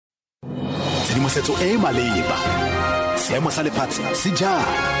tshedimosetso e e maleba, seemo sa lefatshe se jang,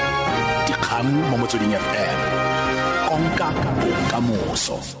 dikgang mo Motsweding FM, konka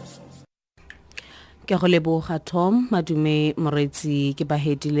bokamoso. Ke go leboga Tom Madume moretsi ke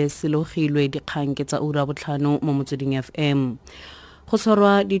bahedile Selogilwe dikgang ke tsa ura botlhano mo Motsweding FM. Go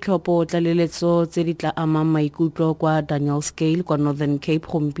tshwarwa ditlhopo tlaleletso tse di tla amang maikutlo kwa Danielskuil kwa Northern Cape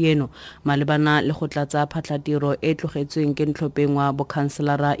gompieno malebana le go tlatsa phatlhatiro e tlogetsweng ke ntlhopeng wa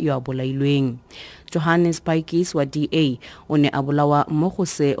bokhanselara yo a bolailweng. Johannes Baaitjie wa DA o ne a bolawa mo go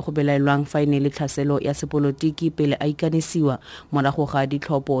se go belaelwang fine le tlhaselo ya sepolotiki pele a ikanisiwa morago ga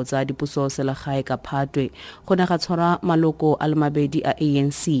ditlhopo tsa dipuso selegae ka Phatwe. Go ne ga tshwara maloko a le mabedi a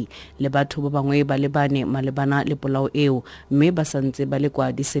ANC le batho ba bangwe ba lebane malebana le polao eo mme ba santse ba le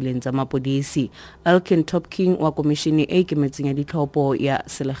kwa diseleng tsa mapodisi. Tlhopeng wa komishene e ikemetseng ya ditlhopo ya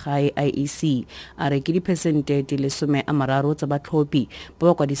selegae IEC a re ke diphesente di le 30 tsa batlhophi ba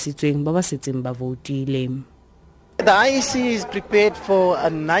ba kwadisitsweng ba ba setseng ba vote. The IEC is prepared for a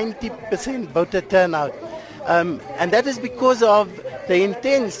 90% voter turnout, and that is because of the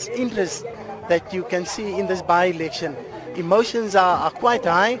intense interest that you can see in this by-election. Emotions are quite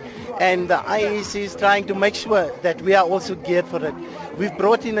high, and the IEC is trying to make sure that we are also geared for it. We've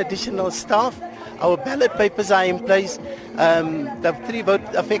brought in additional staff. Our ballot papers are in place. The 3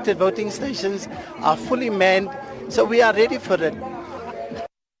 affected voting stations are fully manned, so we are ready for it.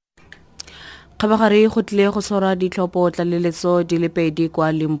 Khabagare go tle go tshwara ditlhopo tlaleletso di le pedi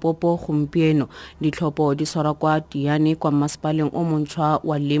kwa Limpopo gompieno. Ditlhopo di tshwara kwa Tiane kwa masepaleng o montšhwa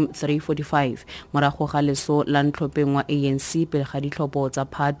wa Lim 345 morago ga leso la ntlhopeng wa ANC pele ga ditlhopo tsa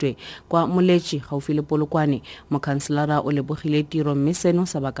Phatwe. Kwa Moletši gaufi le Polokwane mokhanselara o lebogile tiro mme seno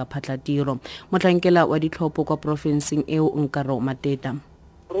sa baka phatlhatiro. Motlhankela wa ditlhopo kwa profenseng eo Nkaro Mateta.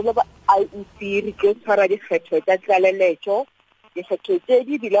 Re ba IEC re ke tshwara dikgetho tsa tlaleletso dikgetho tse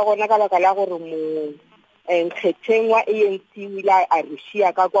di la gona ka baka la gore mo nkgetheng wa ANC wila a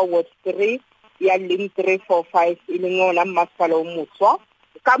rishia ka kwa Ward 3 ya Lim 345 e leng ona masepala o motswa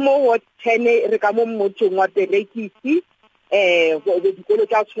ka mo Ward 10 re ka mo motsong wa Pelekisi go dikolo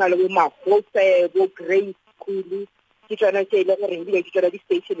tsa tshwana le bo Magose bo Grade School ke tsona tse ile gore di ke tsona di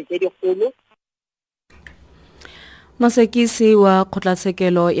station tse di golo. Masekisi wa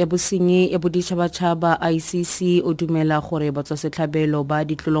kgotlatshekelo ya bosenyi ya boditšhabatšhaba ICC o dumela gore batswasetlhabelo ba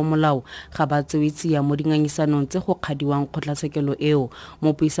ditlolomolao ga ba tsewetsia mo dingangisanong tse go kgadiwang kgotlatshekelo eo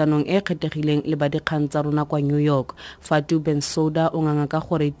mo puisanong e kgethegileng le ba dikgang tsa rona kwa New York. Phatwe o nganga ka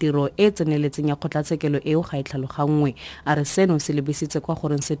gore tiro e tseneletseng ya kgotlatshekelo eo ga e tlhalogangwe a re seno se lebisitse kwa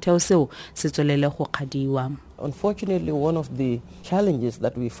gore setheo seo se tswelele go kgadiwa. Unfortunately, one of the challenges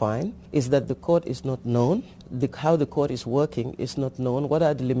that we find is that the court is not known. How the court is working is not known. What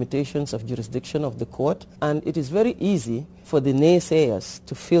are the limitations of jurisdiction of the court? And it is very easy for the naysayers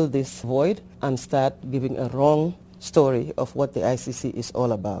to fill this void and start giving a wrong story of what the ICC is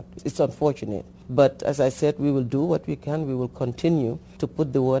all about. It's unfortunate. But as I said, we will do what we can. We will continue to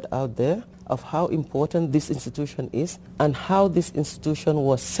put the word out there of how important this institution is and how this institution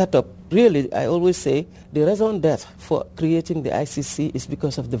was set up. Really, I always say the raison d'etre for creating the ICC is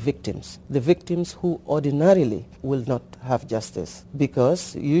because of the victims who ordinarily will not have justice,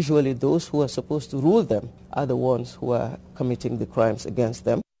 because usually those who are supposed to rule them are the ones who are committing the crimes against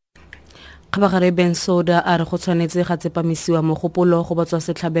them. Khabagare Bensoda a re go tshwanetse ga tsepamisiwa mogopolo go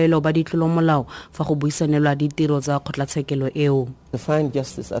batswasetlhabelo ba ditlolomolao fa go buisanelwa ditiro tsa kgotlatshekelo eo. To find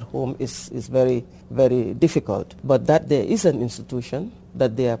justice at home is very, very difficult, but that there is an institution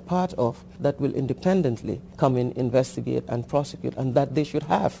that they are part of that will independently come in, investigate and prosecute, and that they should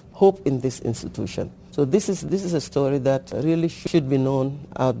have hope in this institution. So this is a story that really should be known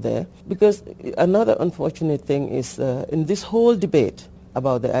out there, because another unfortunate thing is in this whole debate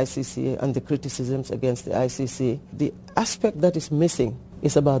about the ICC and the criticisms against the ICC, the aspect that is missing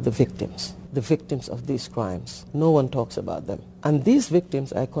is about the victims of these crimes. No one talks about them. And these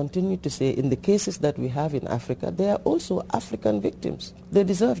victims, I continue to say, in the cases that we have in Africa, they are also African victims. They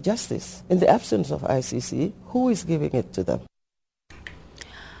deserve justice. In the absence of ICC, who is giving it to them?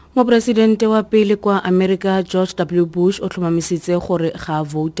 Mopresidente wa pele kwa America George W. Bush o tlhomamisitse gore ga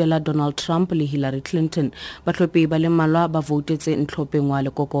voutela Donald Trump le Hillary Clinton. Batlhophi ba le mmalwa ba voutetse ntlhopeng wa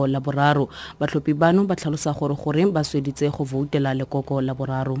lekoko la boraro. Batlhophi bano ba tlhalosa gore ba sweditse go voutela lekoko la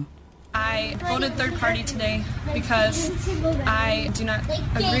boraro. I voted third party today because I do not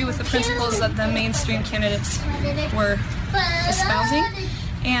agree with the principles that the mainstream candidates were espousing,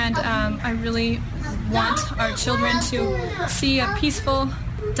 and I really want our children to see a peaceful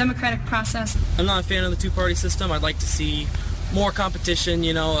democratic process. I'm not a fan of the two-party system. I'd like to see more competition.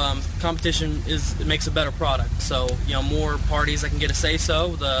 Competition makes a better product. So, more parties that can get a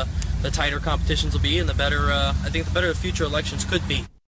say-so, the the tighter competitions will be, and the better I think the better the future elections could be.